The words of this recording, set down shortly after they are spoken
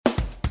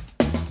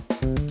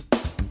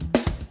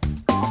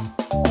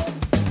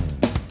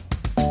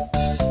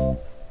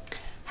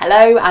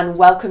Hello and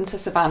welcome to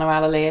Savannah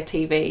Alalia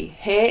TV.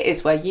 Here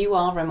is where you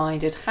are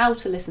reminded how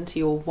to listen to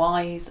your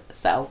wise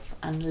self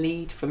and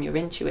lead from your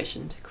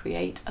intuition to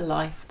create a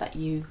life that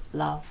you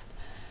love.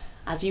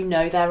 As you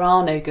know, there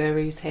are no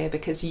gurus here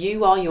because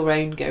you are your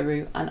own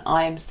guru, and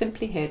I am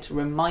simply here to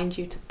remind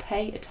you to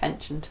pay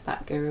attention to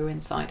that guru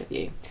inside of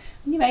you.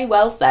 And you may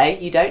well say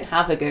you don't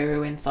have a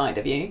guru inside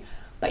of you,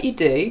 but you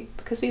do,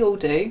 because we all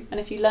do. And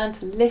if you learn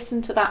to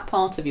listen to that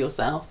part of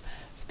yourself,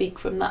 speak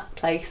from that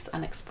place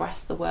and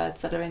express the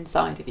words that are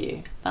inside of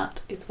you,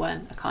 that is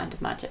when a kind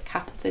of magic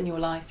happens in your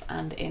life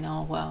and in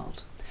our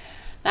world.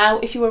 Now,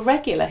 if you're a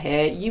regular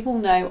here, you will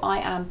know I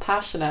am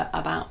passionate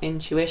about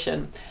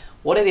intuition,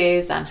 what it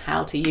is and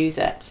how to use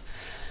it.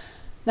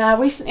 Now,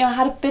 recently I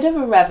had a bit of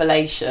a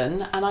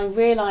revelation, and I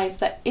realised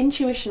that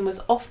intuition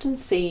was often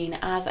seen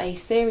as a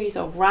series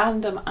of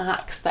random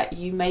acts that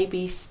you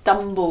maybe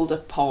stumbled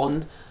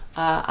upon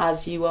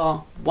as you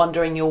are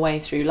wandering your way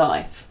through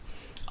life.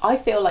 I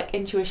feel like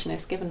intuition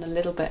is given a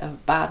little bit of a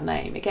bad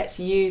name. It gets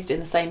used in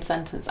the same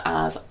sentence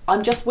as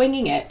I'm just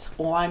winging it,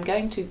 or I'm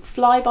going to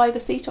fly by the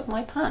seat of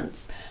my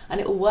pants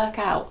and it will work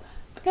out.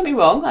 Don't get me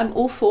wrong, I'm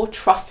all for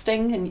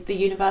trusting and the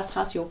universe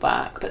has your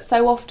back, but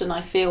so often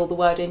I feel the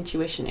word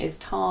intuition is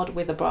tarred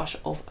with a brush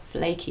of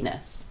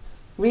flakiness.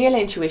 Real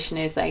intuition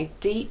is a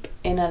deep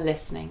inner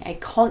listening, a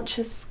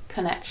conscious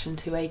connection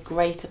to a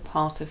greater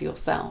part of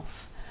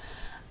yourself.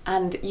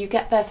 And you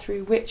get there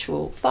through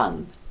ritual,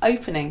 fun,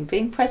 opening,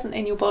 being present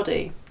in your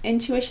body.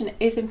 Intuition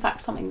is in fact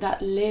something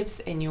that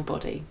lives in your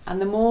body. And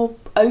the more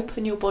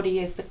open your body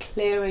is, the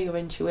clearer your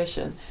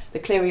intuition. The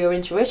clearer your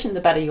intuition, the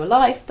better your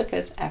life,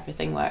 because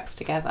everything works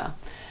together.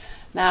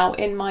 Now,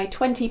 in my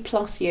 20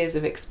 plus years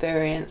of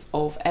experience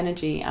of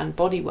energy and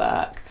body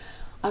work,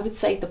 I would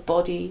say the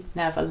body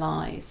never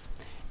lies.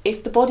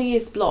 If the body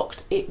is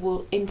blocked, it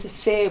will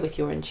interfere with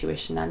your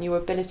intuition and your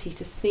ability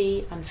to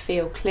see and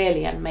feel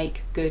clearly and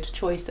make good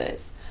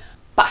choices.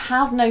 But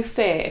have no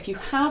fear. If you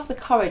have the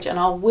courage and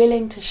are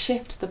willing to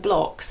shift the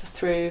blocks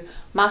through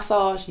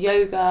massage,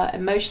 yoga,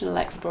 emotional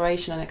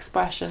exploration and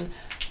expression,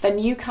 then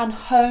you can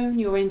hone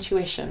your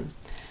intuition.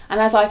 And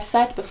as I've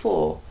said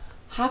before,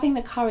 having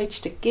the courage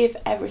to give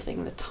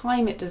everything the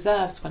time it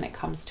deserves when it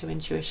comes to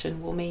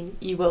intuition will mean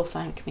you will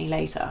thank me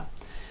later.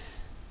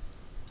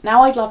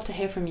 Now I'd love to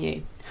hear from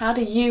you. How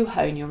do you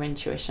hone your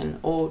intuition,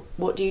 or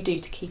what do you do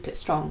to keep it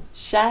strong?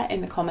 Share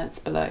in the comments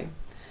below.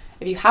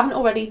 If you haven't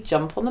already,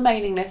 jump on the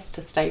mailing list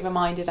to stay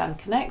reminded and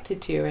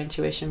connected to your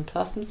intuition,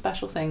 plus some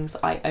special things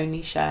I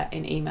only share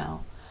in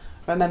email.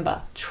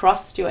 Remember,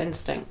 trust your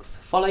instincts,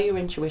 follow your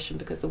intuition,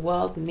 because the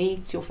world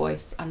needs your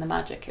voice and the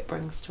magic it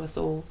brings to us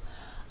all.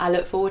 I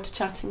look forward to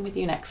chatting with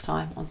you next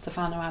time on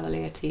Savannah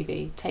Alalia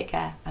TV. Take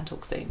care and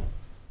talk soon.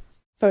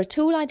 For a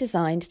tool I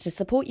designed to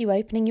support you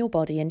opening your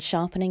body and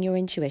sharpening your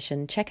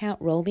intuition, check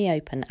out Roll Me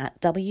Open at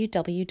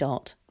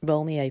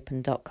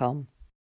www.rollmeopen.com.